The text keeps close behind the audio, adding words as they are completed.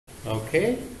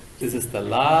Okay, this is the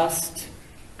last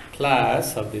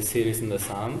class of this series in the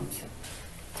Psalms.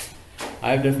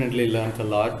 I've definitely learned a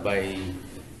lot by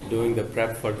doing the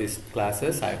prep for these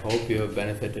classes. I hope you have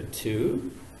benefited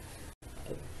too.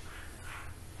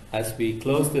 As we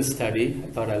close this study, I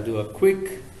thought I'll do a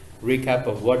quick recap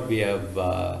of what we have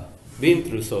been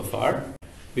through so far.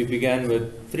 We began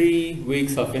with 3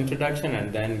 weeks of introduction,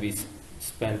 and then we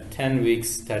spent 10 weeks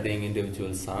studying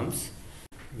individual Psalms.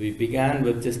 We began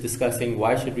with just discussing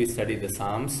why should we study the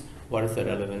Psalms, what is the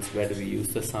relevance, where do we use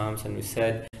the Psalms, and we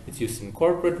said it's used in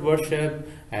corporate worship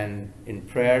and in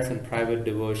prayers and private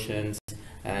devotions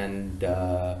and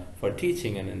for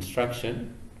teaching and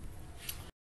instruction.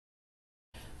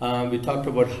 We talked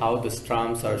about how the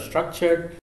Psalms are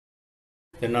structured.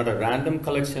 They're not a random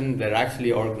collection, they're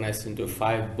actually organized into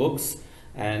 5 books,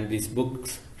 and these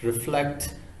books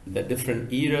reflect the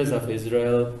different eras of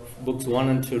Israel. Books 1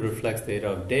 and 2 reflects the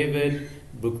era of David.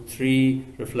 Book 3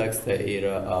 reflects the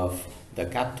era of the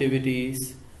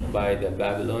captivities by the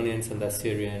Babylonians and the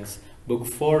Assyrians. Book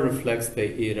 4 reflects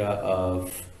the era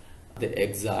of the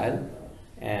exile.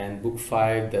 And Book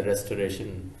 5, the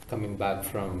restoration, coming back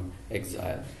from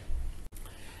exile.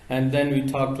 And then we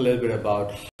talked a little bit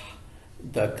about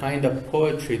the kind of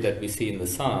poetry that we see in the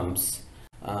Psalms.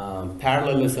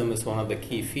 Parallelism is one of the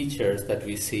key features that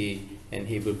we see in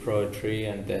Hebrew poetry,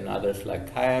 and then others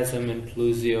like chiasm,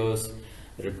 inclusios,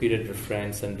 repeated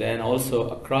refrains, and then also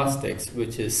acrostics,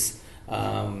 which is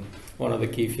one of the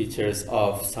key features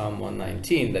of Psalm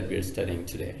 119 that we are studying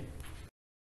today.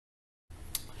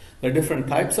 There are different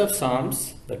types of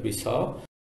Psalms that we saw.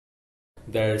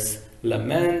 There's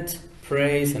lament,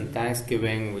 praise, and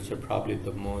thanksgiving, which are probably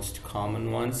the most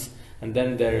common ones. And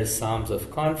then there is Psalms of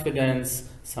confidence,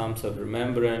 Psalms of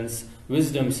remembrance,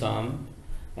 wisdom psalm,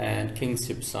 and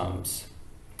kingship psalms.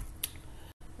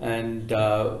 And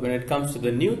when it comes to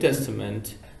the New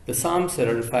Testament, the Psalms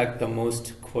are in fact the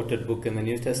most quoted book in the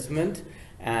New Testament,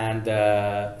 and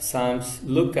Psalms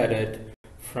look at it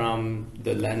from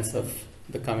the lens of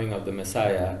the coming of the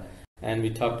Messiah. And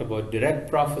we talked about direct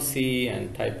prophecy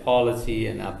and typology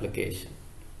and application.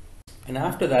 And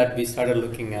after that, we started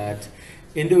looking at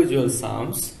individual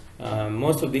Psalms.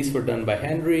 Most of these were done by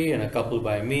Henry and a couple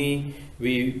by me.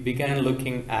 We began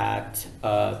looking at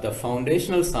the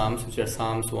foundational Psalms, which are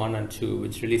Psalms 1 and 2,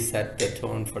 which really set the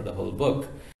tone for the whole book.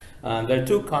 There are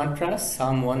 2 contrasts.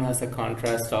 Psalm 1 has a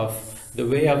contrast of the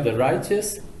way of the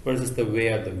righteous versus the way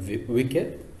of the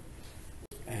wicked.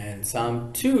 And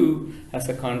Psalm 2 has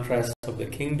a contrast of the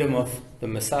kingdom of the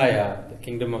Messiah, the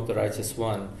kingdom of the righteous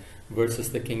one,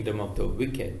 versus the kingdom of the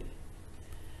wicked.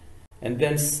 And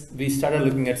then we started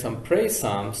looking at some praise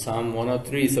Psalms. Psalm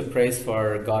 103 is a praise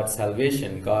for God's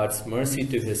salvation, God's mercy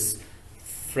to his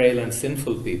frail and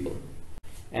sinful people.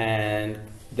 And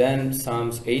then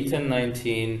Psalms 8 and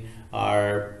 19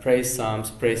 are praise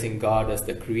Psalms, praising God as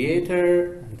the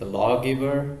creator and the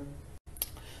lawgiver.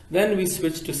 Then we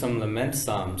switched to some lament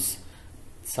Psalms.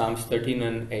 Psalms 13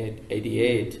 and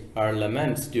 88 are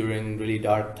laments during really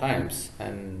dark times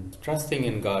and trusting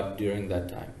in God during that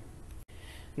time.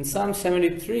 And Psalm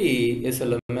 73 is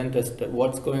a lament as to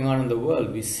what's going on in the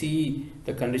world. We see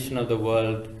the condition of the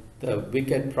world, the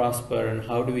wicked prosper, and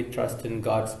how do we trust in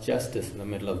God's justice in the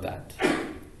middle of that.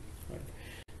 Right.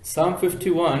 Psalm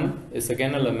 51 is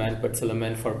again a lament, but it's a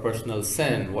lament for personal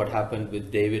sin. What happened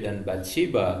with David and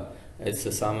Bathsheba? It's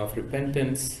a psalm of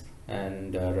repentance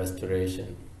and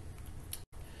restoration.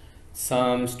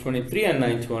 Psalms 23 and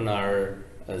 91 are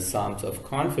psalms of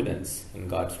confidence in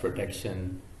God's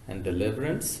protection and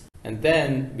deliverance. And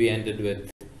then we ended with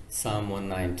Psalm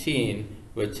 119,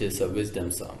 which is a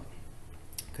wisdom psalm.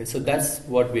 Okay, so that's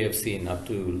what we have seen up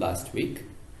to last week.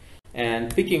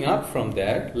 And picking up from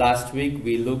there, last week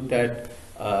we looked at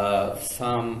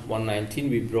Psalm 119.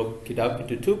 We broke it up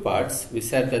into 2 parts. We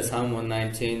said that Psalm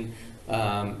 119,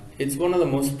 it's one of the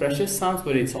most precious Psalms,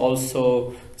 but it's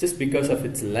also, just because of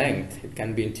its length, it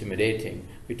can be intimidating.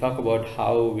 We talk about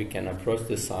how we can approach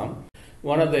this Psalm.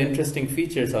 One of the interesting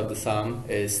features of the Psalm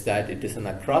is that it is an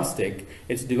acrostic.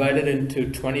 It's divided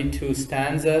into 22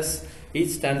 stanzas. Each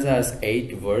stanza has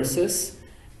 8 verses.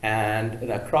 And an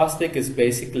acrostic is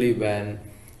basically when,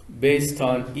 based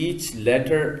on each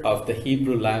letter of the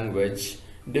Hebrew language,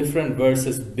 different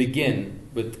verses begin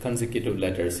with consecutive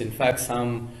letters. In fact,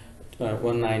 Psalm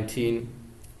 119,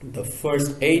 the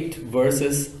first 8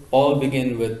 verses all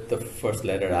begin with the first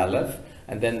letter Aleph,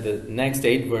 and then the next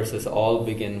 8 verses all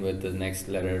begin with the next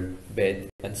letter Bet,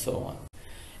 and so on.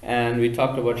 And we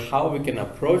talked about how we can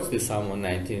approach this Psalm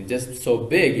 119. Just so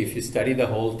big, if you study the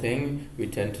whole thing, we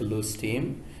tend to lose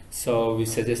steam. So we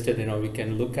suggested, we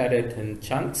can look at it in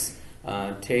chunks.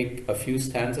 take a few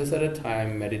stanzas at a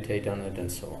time, meditate on it,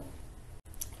 and so on.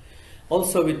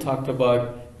 Also, we talked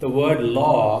about the word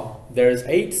law. There's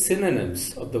 8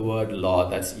 synonyms of the word law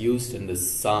that's used in this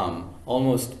psalm.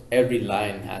 Almost every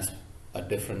line has a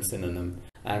different synonym.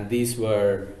 And these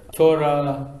were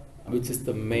Torah, which is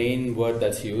the main word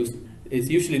that's used. It's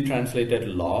usually translated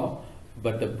law,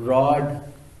 but the broad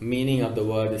meaning of the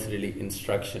word is really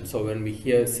instruction. So when we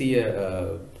see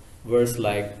a verse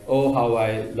like, "Oh, how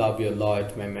I love your law,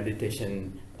 it's my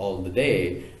meditation all the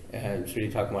day," it's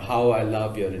really talking about how I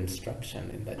love your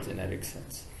instruction in that generic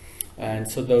sense. And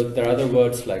so there are other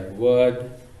words like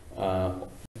word,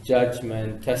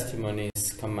 judgment,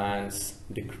 testimonies, commands,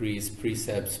 decrees,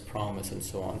 precepts, promise, and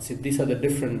so on. See, these are the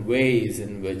different ways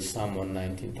in which Psalm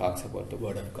 119 talks about the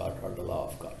word of God or the law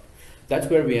of God. That's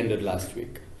where we ended last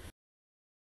week.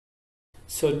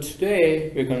 So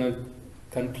today we're going to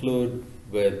conclude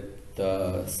with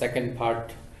the second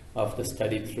part of the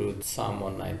study through Psalm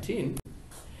 119.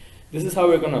 This is how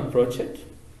we're going to approach it.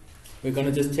 We're going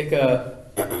to just take a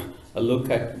look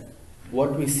at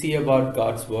what we see about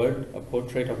God's word, a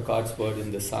portrait of God's word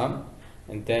in the psalm,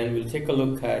 and then we'll take a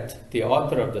look at the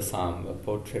author of the psalm, a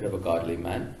portrait of a godly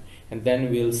man, and then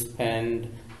we'll spend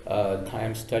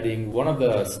time studying one of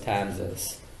the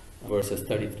stanzas, verses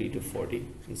 33 to 40,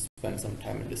 and spend some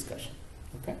time in discussion.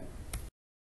 Okay?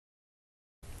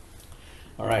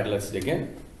 All right, let's dig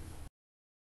in.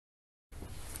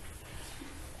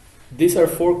 These are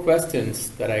 4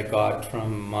 questions that I got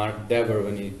from Mark Dever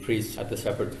when he preached at the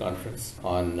Shepherd's Conference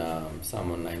on Psalm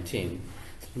 119.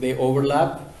 They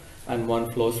overlap and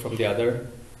one flows from the other.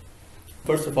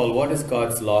 First of all, what is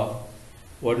God's law?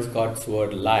 What is God's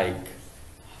word like?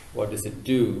 What does it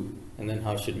do? And then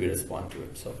how should we respond to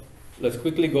it? So let's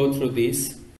quickly go through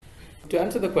these. To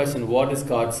answer the question, what is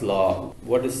God's law?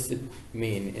 What does it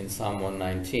mean in Psalm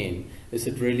 119? Is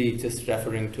it really just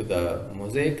referring to the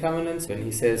Mosaic covenants? When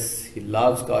he says he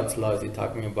loves God's law, is he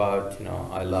talking about,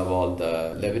 I love all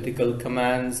the Levitical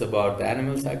commands about the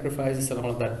animal sacrifices and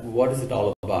all of that? What is it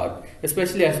all about?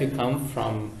 Especially as we come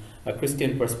from a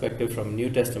Christian perspective, from New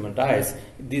Testament eyes,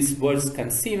 these words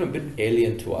can seem a bit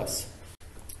alien to us.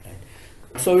 Right?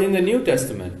 So in the New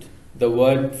Testament, the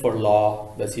word for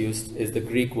law that's used is the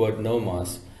Greek word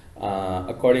nomos.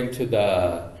 According to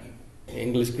the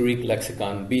English-Greek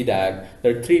lexicon, BDAG,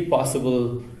 there are 3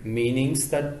 possible meanings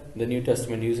that the New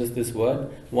Testament uses this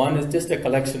word. One is just a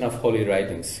collection of holy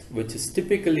writings, which is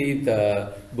typically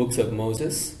the books of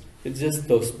Moses. It's just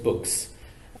those books.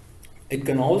 It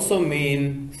can also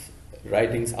mean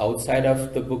writings outside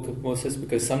of the book of Moses,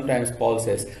 because sometimes Paul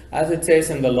says, as it says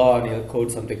in the law, and he'll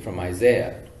quote something from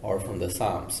Isaiah or from the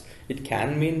Psalms. It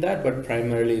can mean that, but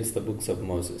primarily it's the books of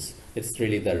Moses. It's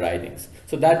really the writings.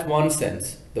 So that's one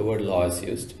sense the word law is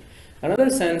used. Another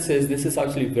sense is this is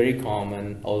actually very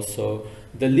common also,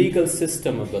 the legal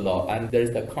system of the law. And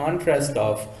there's the contrast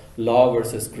of law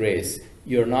versus grace.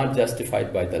 You're not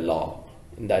justified by the law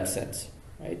in that sense,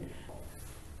 right?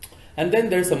 And then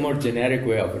there's a more generic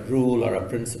way of a rule or a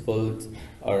principle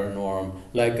or a norm,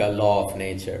 like a law of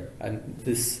nature. And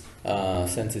this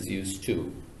sense is used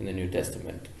too in the New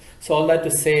Testament. So all that to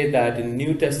say that in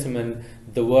New Testament,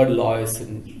 the word law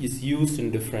is used in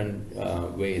different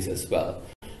ways as well.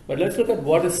 But let's look at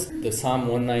what is the Psalm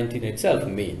 119 itself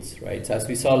means, right? So as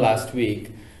we saw last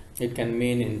week, it can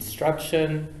mean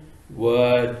instruction,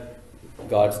 word,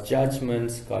 God's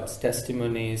judgments, God's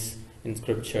testimonies in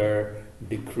Scripture,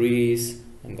 decrees,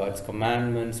 and God's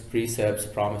commandments, precepts,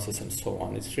 promises, and so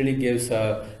on. It really gives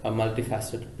a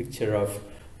multifaceted picture of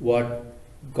what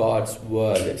God's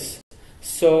word is.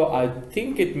 So I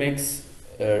think it makes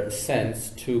sense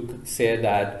to say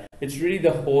that it's really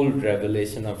the whole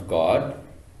revelation of God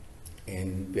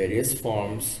in various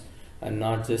forms, and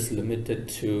not just limited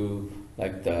to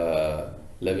like the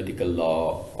Levitical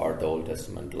law or the Old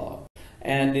Testament law.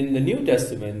 And in the New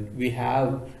Testament, we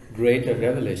have greater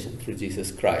revelation through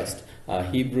Jesus Christ.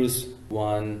 Hebrews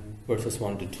 1 verses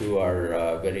 1 to 2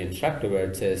 are very instructive, where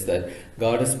it says that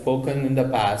God has spoken in the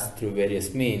past through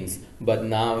various means, but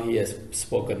now he has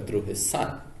spoken through his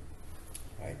Son.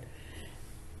 Right?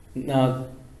 Now,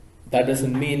 that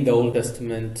doesn't mean the Old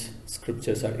Testament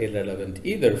scriptures are irrelevant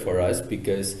either for us,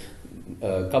 because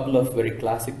a couple of very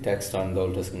classic texts on the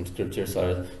Old Testament scriptures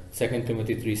are 2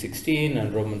 Timothy 3:16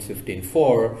 and Romans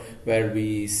 15:4, where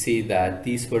we see that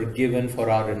these were given for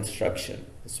our instruction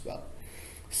as well.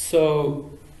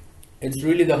 So it's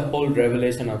really the whole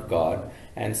revelation of God,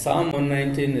 and Psalm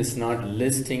 119 is not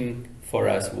listing for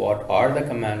us what are the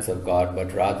commands of God,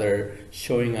 but rather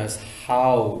showing us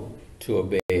how to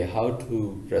obey, how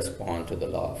to respond to the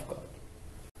law of God.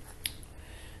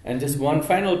 And just one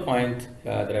final point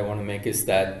that I want to make is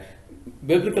that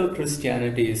biblical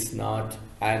Christianity is not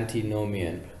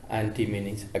antinomian. Anti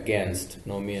means against.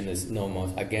 Nomian is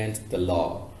nomos, against the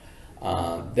law.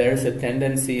 There is a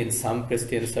tendency in some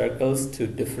Christian circles to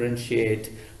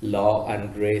differentiate law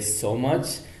and grace so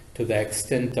much to the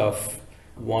extent of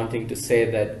wanting to say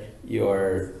that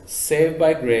you're saved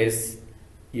by grace,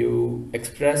 you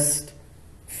expressed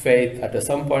faith at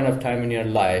some point of time in your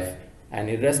life, and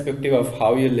irrespective of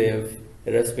how you live,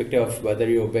 irrespective of whether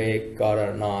you obey God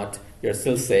or not, you're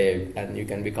still saved and you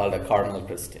can be called a carnal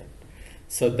Christian.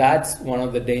 So that's one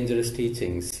of the dangerous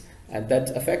teachings, and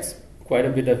that affects quite a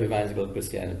bit of evangelical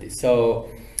Christianity. So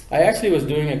I actually was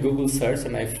doing a Google search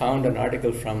and I found an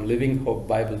article from Living Hope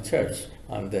Bible Church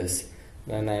on this.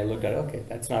 Then I looked at, okay,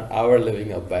 that's not our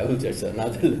Living Hope Bible Church, it's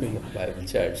another Living Hope Bible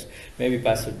Church. Maybe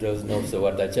Pastor Joe knows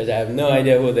about that church. I have no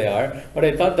idea who they are, but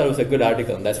I thought that was a good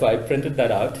article, and that's why I printed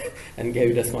that out and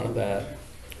gave it as one of the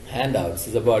handouts.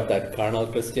 It's about that carnal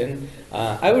Christian.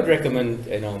 I would recommend,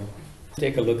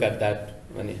 take a look at that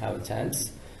when you have a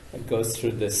chance. It goes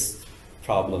through this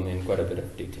problem in quite a bit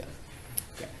of detail.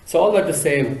 Okay. So all that to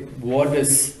say, what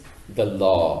is the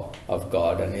law of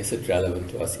God, and is it relevant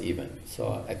to us even?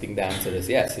 So I think the answer is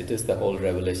yes, it is the whole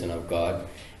revelation of God,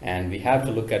 and we have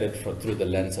to look at it through the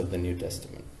lens of the New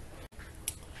Testament.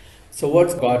 So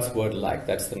what's God's word like?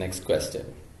 That's the next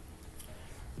question.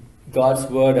 God's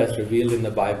word as revealed in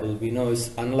the Bible, we know,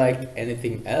 is unlike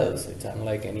anything else. It's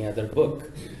unlike any other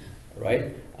book,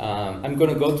 right? I'm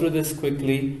going to go through this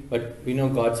quickly, but we know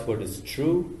God's word is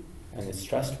true and it's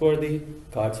trustworthy.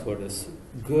 God's word is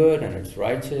good and it's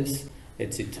righteous,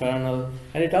 it's eternal,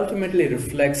 and it ultimately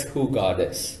reflects who God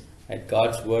is. Right?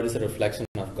 God's word is a reflection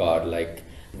of God, like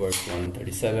verse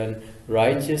 137,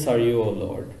 righteous are you, O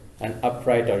Lord, and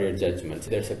upright are your judgments.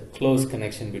 There's a close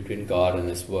connection between God and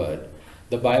his word.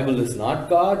 The Bible is not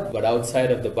God, but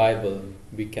outside of the Bible,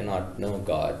 we cannot know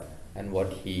God and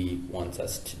what he wants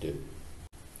us to do.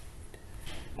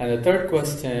 And the third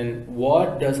question,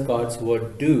 what does God's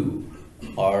word do?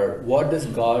 Or what does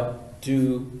God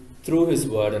do through his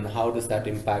word, and how does that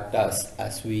impact us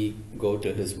as we go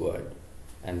to his word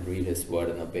and read his word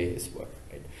and obey his word?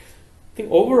 Right? I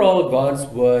think overall God's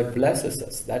word blesses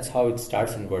us. That's how it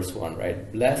starts in verse 1,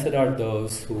 right? Blessed are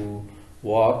those who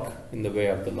walk in the way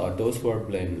of the Lord, those who are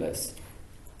blameless.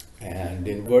 And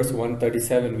in verse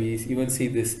 137, we even see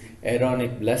this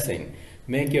Aaronic blessing.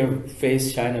 Make your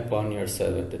face shine upon your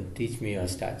servant and teach me your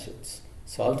statutes.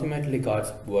 So ultimately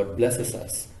God's word blesses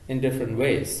us in different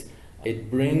ways. It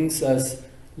brings us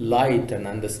light and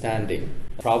understanding.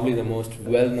 Probably the most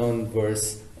well-known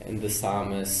verse in the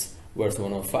Psalm is verse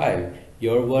 105.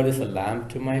 Your word is a lamp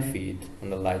to my feet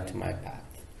and a light to my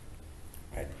path.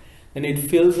 Right? And it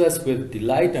fills us with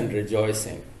delight and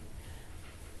rejoicing.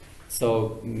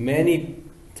 So many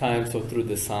times through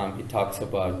the Psalm he talks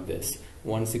about this.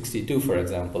 162, for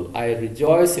example, I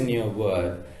rejoice in your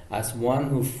word as one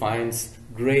who finds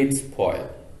great spoil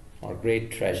or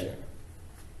great treasure.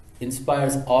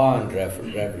 Inspires awe and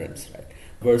reverence. Right?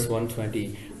 Verse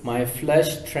 120, my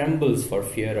flesh trembles for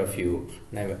fear of you,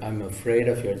 and I'm afraid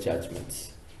of your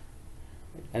judgments.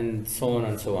 And so on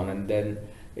and so on. And then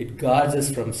it guards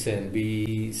us from sin.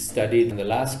 We studied in the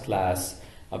last class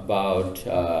about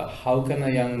how can a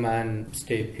young man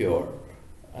stay pure,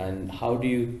 and how do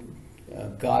you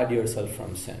guard yourself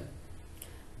from sin.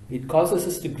 It causes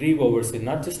us to grieve over sin,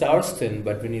 not just our sin,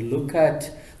 but when you look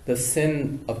at the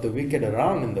sin of the wicked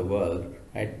around in the world,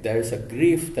 right, there is a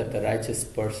grief that the righteous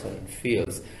person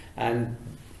feels, and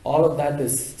all of that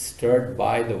is stirred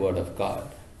by the word of God.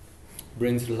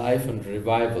 Brings life and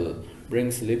revival,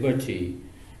 brings liberty,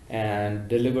 and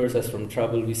delivers us from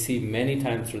trouble. We see many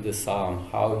times through the psalm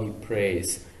how he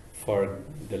prays for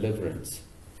deliverance.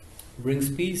 Brings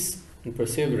peace and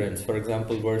perseverance. For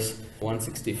example, verse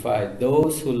 165,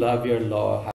 those who love your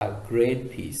law have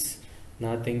great peace.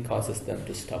 Nothing causes them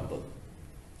to stumble.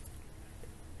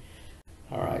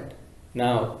 All right.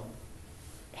 Now,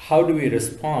 how do we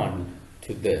respond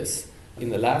to this? In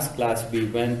the last class, we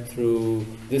went through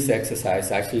this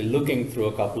exercise, actually looking through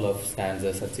a couple of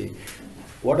stanzas and see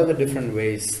what are the different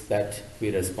ways that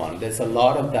we respond. There's a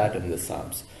lot of that in the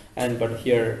Psalms. But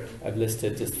here I've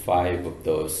listed just 5 of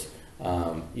those.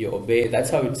 You obey, that's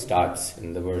how it starts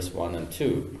in the verse 1 and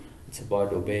 2. It's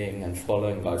about obeying and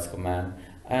following God's command.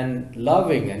 And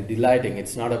loving and delighting,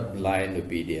 it's not a blind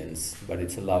obedience, but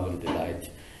it's a love and delight.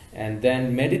 And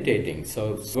then meditating.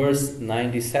 So verse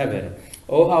 97,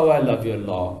 oh how I love your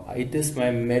law. It is my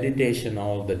meditation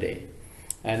all the day.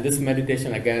 And this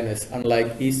meditation again is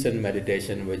unlike Eastern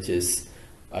meditation, which is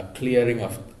a clearing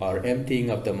of or emptying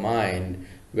of the mind,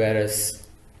 whereas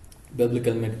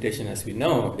Biblical meditation, as we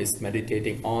know, is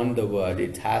meditating on the word.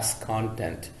 It has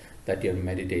content that you're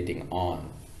meditating on.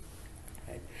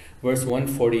 Right? Verse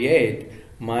 148,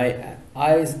 my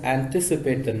eyes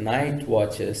anticipate the night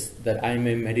watches that I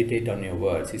may meditate on your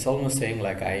words. He's almost saying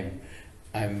like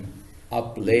I'm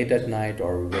up late at night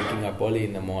or waking up early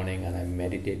in the morning and I'm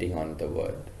meditating on the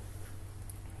word.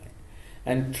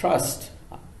 And trust,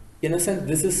 in a sense,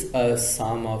 this is a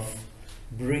psalm of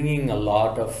bringing a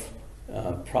lot of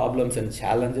problems and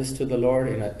challenges to the Lord.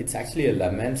 It's actually a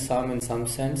lament psalm in some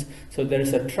sense. So there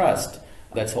is a trust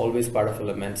that's always part of a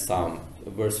lament psalm.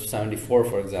 Verse 74,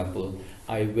 for example,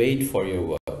 I wait for your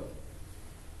word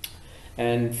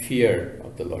and fear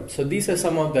of the Lord. So these are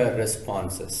some of the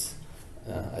responses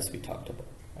as we talked about.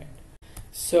 Right?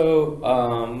 So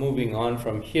moving on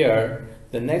from here,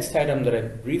 the next item that I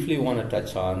briefly want to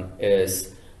touch on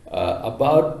is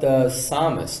about the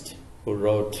psalmist who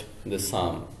wrote the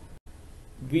psalm.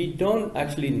 We don't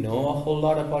actually know a whole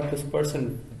lot about this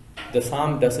person. The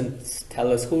psalm doesn't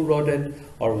tell us who wrote it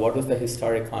or what was the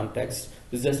historic context.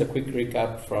 This is just a quick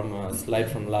recap from a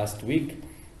slide from last week.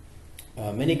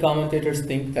 Many commentators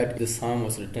think that the psalm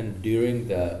was written during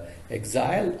the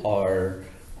exile or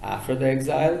after the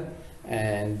exile,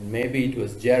 and maybe it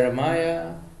was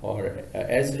Jeremiah or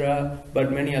Ezra,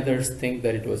 but many others think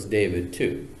that it was David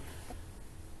too.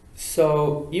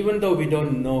 So even though we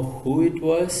don't know who it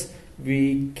was,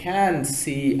 we can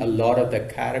see a lot of the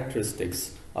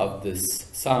characteristics of this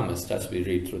psalmist as we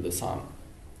read through the psalm.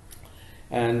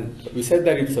 And we said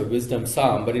that it's a wisdom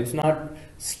psalm, but it's not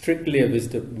strictly a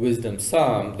wisdom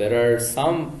psalm. There are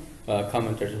some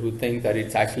commentators who think that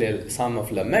it's actually a psalm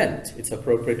of lament. It's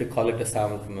appropriate to call it a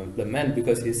psalm of lament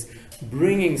because he's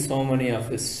bringing so many of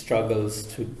his struggles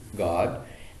to God,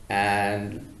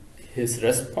 and his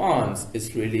response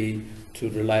is really to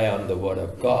rely on the word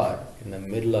of God in the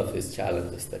middle of his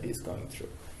challenges that he's going through.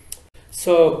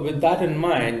 So with that in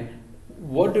mind,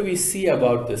 what do we see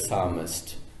about the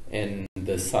psalmist in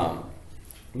the psalm?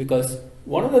 Because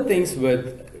one of the things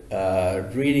with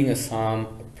reading a psalm,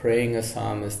 praying a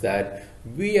psalm, is that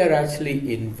we are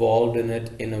actually involved in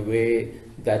it in a way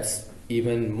that's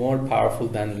even more powerful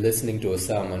than listening to a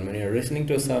sermon. When you're listening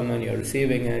to a sermon, you're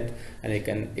receiving it and you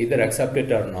can either accept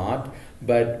it or not.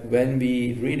 But when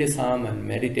we read a psalm and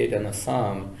meditate on a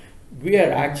psalm, we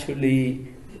are actually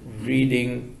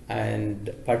reading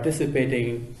and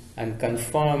participating and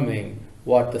confirming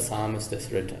what the psalmist has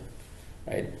written.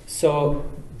 Right? So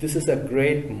this is a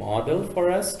great model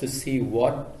for us to see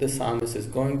what the psalmist is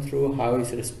going through, how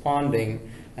he's responding,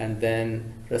 and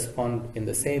then respond in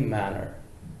the same manner.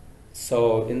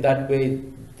 So in that way,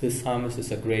 the psalmist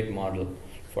is a great model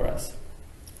for us.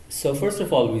 So first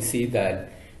of all, we see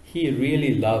that he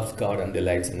really loves God and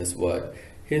delights in his word.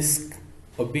 His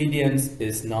obedience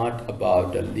is not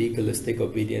about a legalistic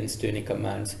obedience to any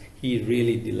commands. He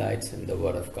really delights in the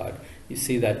word of God. You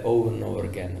see that over and over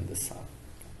again in the psalm.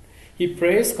 He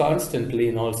prays constantly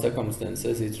in all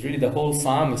circumstances. It's really, the whole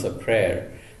psalm is a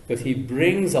prayer because he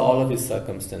brings all of his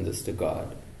circumstances to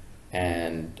God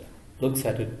and looks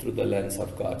at it through the lens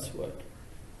of God's word.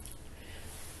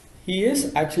 He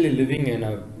is actually living in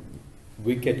a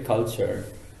wicked culture,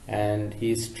 and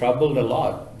he's troubled a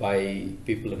lot by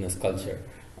people in his culture.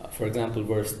 For example,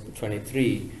 verse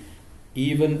 23,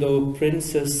 even though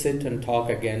princes sit and talk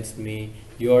against me,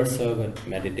 your servant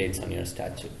meditates on your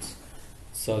statutes.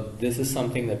 So this is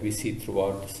something that we see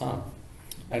throughout the psalm.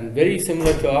 And very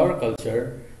similar to our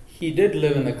culture, he did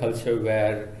live in a culture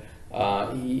where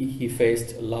he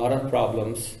faced a lot of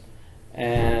problems,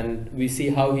 and we see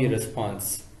how he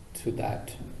responds to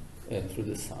that through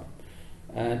the psalm.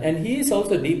 And he is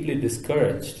also deeply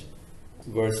discouraged.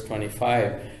 Verse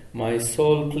 25, my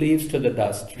soul cleaves to the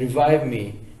dust. Revive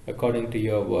me according to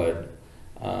your word.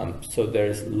 So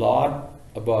there's a lot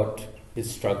about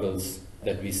his struggles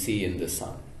that we see in this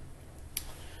psalm.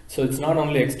 So it's not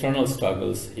only external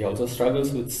struggles, he also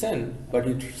struggles with sin, but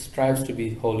he strives to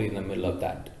be holy in the middle of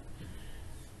that.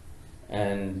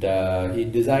 And he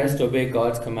desires to obey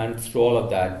God's commands through all of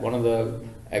that. One of the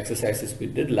exercises we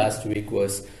did last week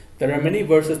was, there are many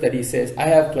verses that he says, I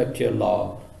have kept your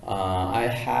law, I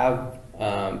have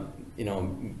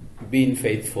been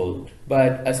faithful.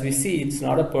 But as we see, it's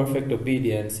not a perfect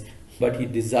obedience, but he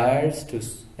desires to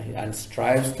and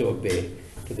strives to obey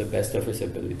to the best of his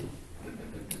ability.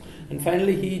 And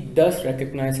finally, he does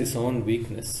recognize his own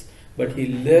weakness, but he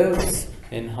lives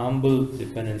in humble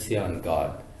dependency on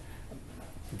God.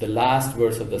 The last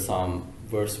verse of the psalm,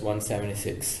 verse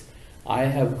 176, I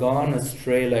have gone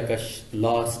astray like a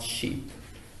lost sheep.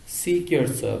 Seek your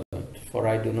servant, for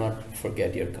I do not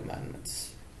forget your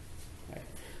commandments. Right?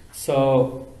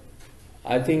 So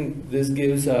I think this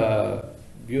gives a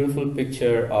beautiful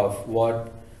picture of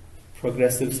what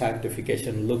progressive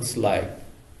sanctification looks like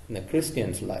in a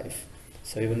Christian's life.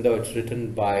 So even though it's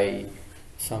written by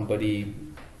somebody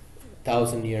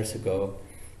 1,000 years ago,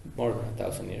 more than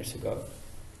 1,000 years ago,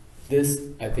 this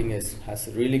I think has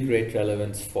really great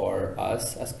relevance for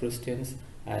us as Christians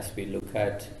as we look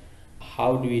at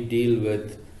how do we deal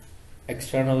with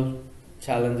external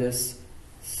challenges,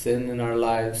 sin in our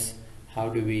lives, how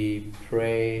do we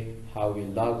pray, how we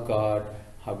love God,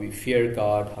 how we fear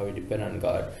God, how we depend on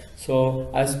God. So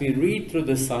as we read through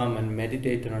the psalm and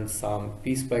meditate on the psalm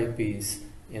piece by piece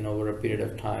over a period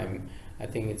of time, I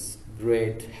think it's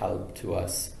great help to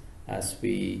us as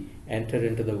we enter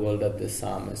into the world of the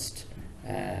psalmist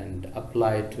and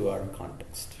apply it to our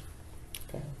context.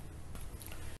 Okay.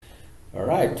 All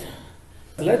right.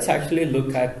 Let's actually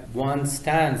look at one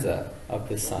stanza of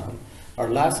the psalm. Our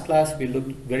last class we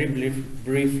looked very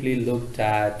briefly looked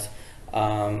at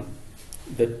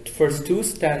the first two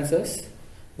stanzas.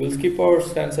 We'll skip over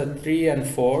stanza 3 and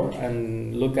 4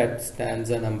 and look at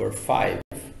stanza number 5,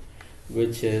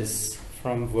 which is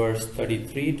from verse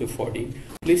 33 to 40.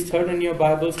 Please turn in your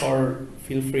Bibles or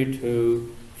feel free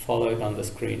to follow it on the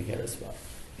screen here as well.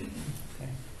 Okay.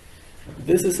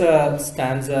 This is a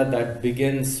stanza that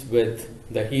begins with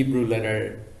the Hebrew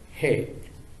letter He.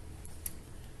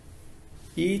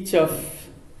 Each of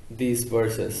these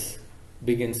verses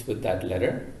begins with that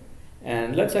letter.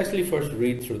 And let's actually first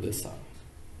read through this psalm.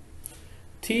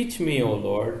 Teach me, O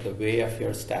Lord, the way of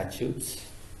your statutes,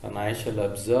 and I shall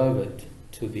observe it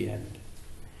to the end.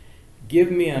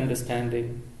 Give me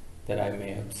understanding that I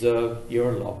may observe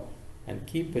your law and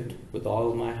keep it with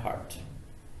all my heart.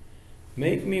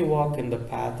 Make me walk in the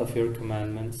path of your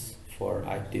commandments, for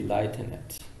I delight in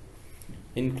it.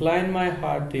 Incline my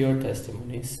heart to your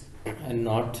testimonies and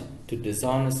not to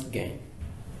dishonest gain.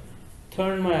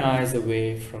 Turn my eyes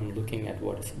away from looking at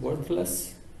what is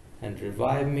worthless and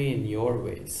revive me in your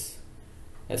ways.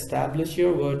 Establish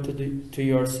your word to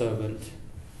your servant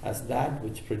as that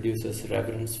which produces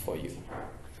reverence for you.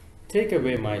 Take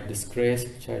away my disgrace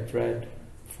which I dread,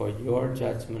 for your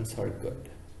judgments are good.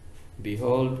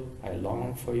 Behold, I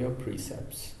long for your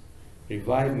precepts.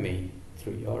 Revive me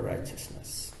through your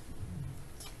righteousness.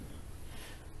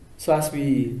 So as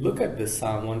we look at this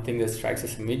psalm, one thing that strikes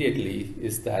us immediately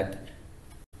is that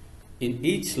in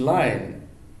each line,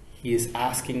 he is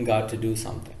asking God to do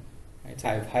something. Right? So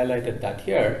I've highlighted that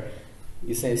here.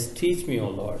 He says, teach me, O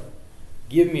Lord.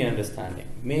 Give me understanding.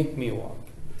 Make me walk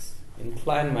in this.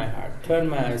 Incline my heart. Turn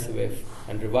my eyes away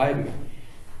and revive me.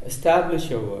 Establish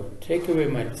your word. Take away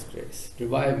my disgrace.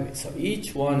 Revive me. So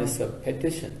each one is a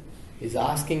petition. He's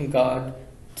asking God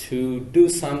to do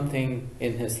something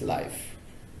in his life.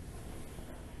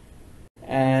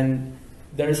 And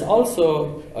there is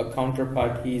also a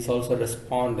counterpart. He is also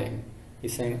responding.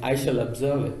 He's saying, I shall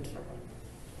observe it.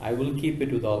 I will keep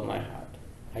it with all my heart.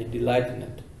 I delight in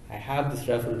it. I have this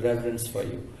reverence for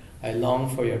you. I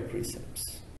long for your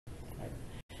precepts. Right?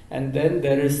 And then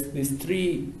there is these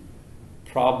three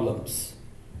problems.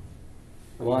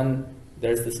 One,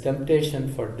 there's this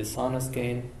temptation for dishonest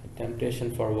gain, a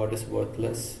temptation for what is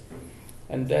worthless.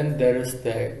 And then there is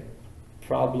the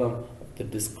problem of the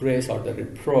disgrace or the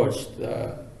reproach,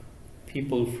 the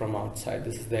people from outside.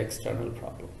 This is the external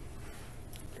problem.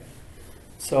 Okay.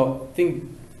 So I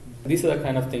think these are the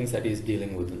kind of things that he's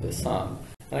dealing with in this psalm.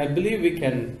 And I believe we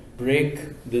can break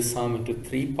this psalm into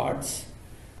three parts.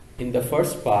 In the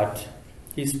first part,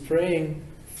 he's praying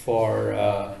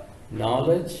for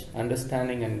knowledge,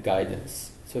 understanding, and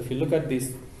guidance. So if you look at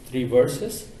these three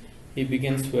verses, he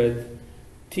begins with,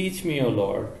 teach me, O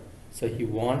Lord. So he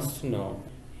wants to know.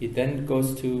 He then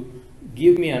goes to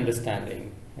give me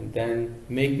understanding, and then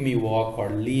make me walk or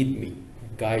lead me,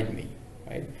 guide me,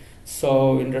 right?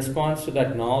 So in response to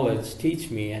that knowledge, teach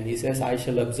me, and he says, I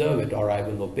shall observe it or I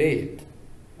will obey it.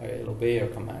 I will obey your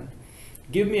command.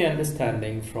 Give me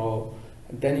understanding,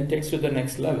 then it takes to the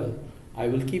next level. I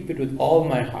will keep it with all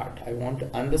my heart. I want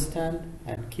to understand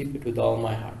and keep it with all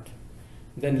my heart.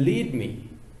 Then lead me,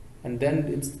 and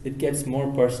then it gets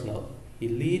more personal. He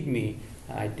lead me,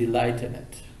 I delight in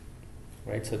it.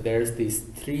 Right? So there's these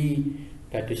three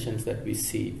petitions that we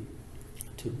see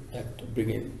that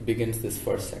begins this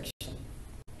first section.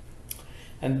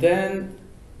 And then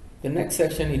the next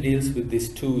section, he deals with these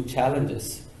two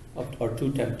challenges or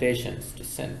two temptations to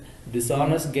sin.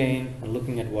 Dishonest gain and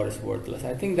looking at what is worthless.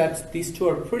 I think these two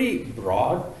are pretty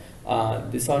broad.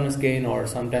 Dishonest gain, or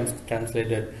sometimes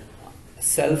translated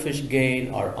selfish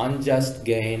gain or unjust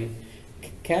gain,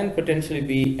 can potentially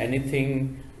be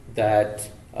anything that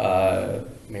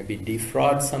maybe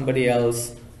defrauds somebody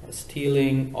else,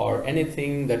 stealing or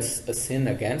anything that's a sin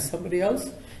against somebody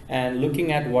else, and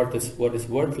looking at what is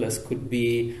worthless could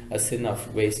be a sin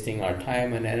of wasting our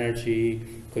time and energy,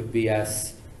 could be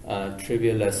as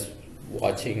trivial as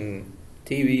watching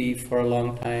TV for a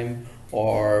long time,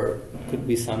 or could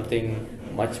be something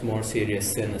much more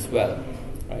serious sin as well,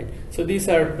 right? So these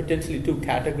are potentially two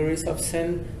categories of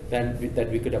sin that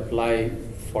we could apply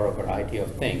for a variety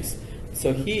of things.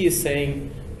 So he is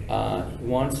saying he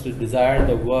wants to desire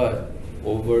the word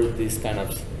over these kind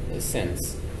of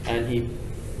sins, and he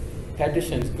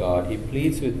petitions God, he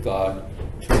pleads with God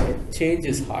to change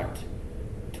his heart,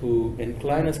 to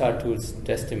incline his heart towards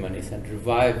testimonies and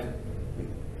revive him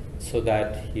so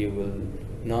that he will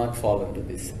not fall into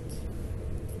these sins.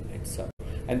 Right, so,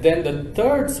 and then the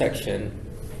third section,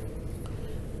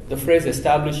 the phrase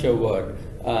establish your word.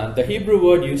 The Hebrew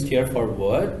word used here for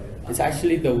word is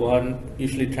actually the one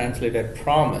usually translated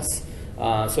promise.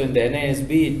 So in the NASB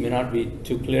it may not be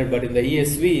too clear, but in the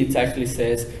ESV it actually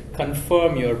says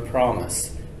confirm your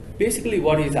promise. Basically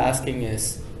what he's asking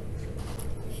is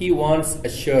he wants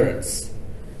assurance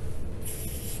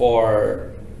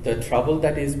for the trouble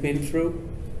that he's been through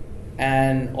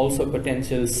and also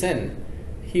potential sin.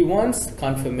 He wants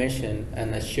confirmation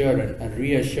and assurance and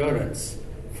reassurance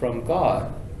from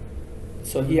God.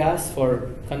 So he asks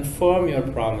for confirm your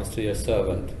promise to your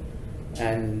servant,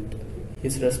 and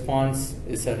his response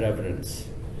is a reverence.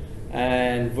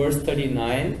 And verse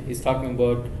 39, he's talking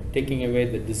about taking away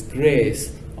the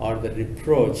disgrace or the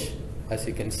reproach, as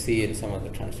you can see in some of the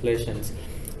translations.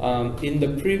 In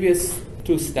the previous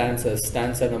two stanzas,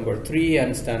 stanza number 3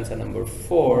 and stanza number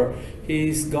 4,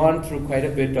 he's gone through quite a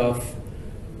bit of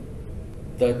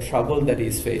the trouble that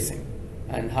he's facing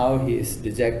and how he is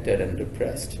dejected and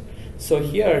depressed. So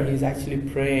here he's actually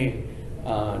praying,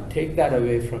 take that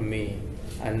away from me.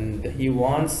 And he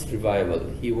wants revival,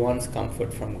 he wants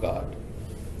comfort from God.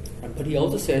 But he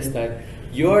also says that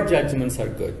your judgments are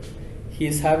good. He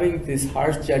is having these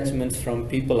harsh judgments from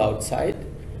people outside,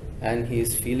 and he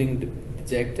is feeling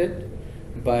dejected,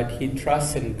 but he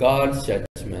trusts in God's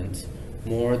judgments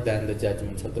more than the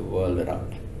judgments of the world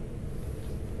around him.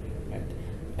 Right?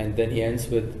 And then he ends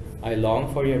with, I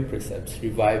long for your precepts,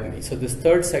 revive me. So this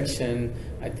third section,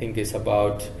 I think, is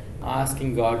about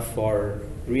asking God for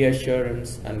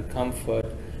reassurance and comfort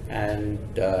and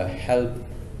help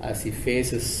as he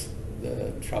faces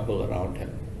the trouble around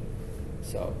him.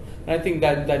 So I think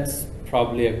that's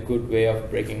probably a good way of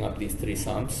breaking up these 3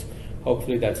 Psalms.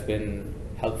 Hopefully that's been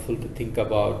helpful to think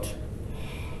about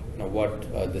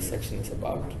what this section is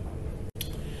about.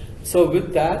 So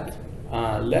with that,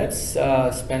 let's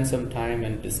spend some time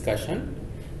in discussion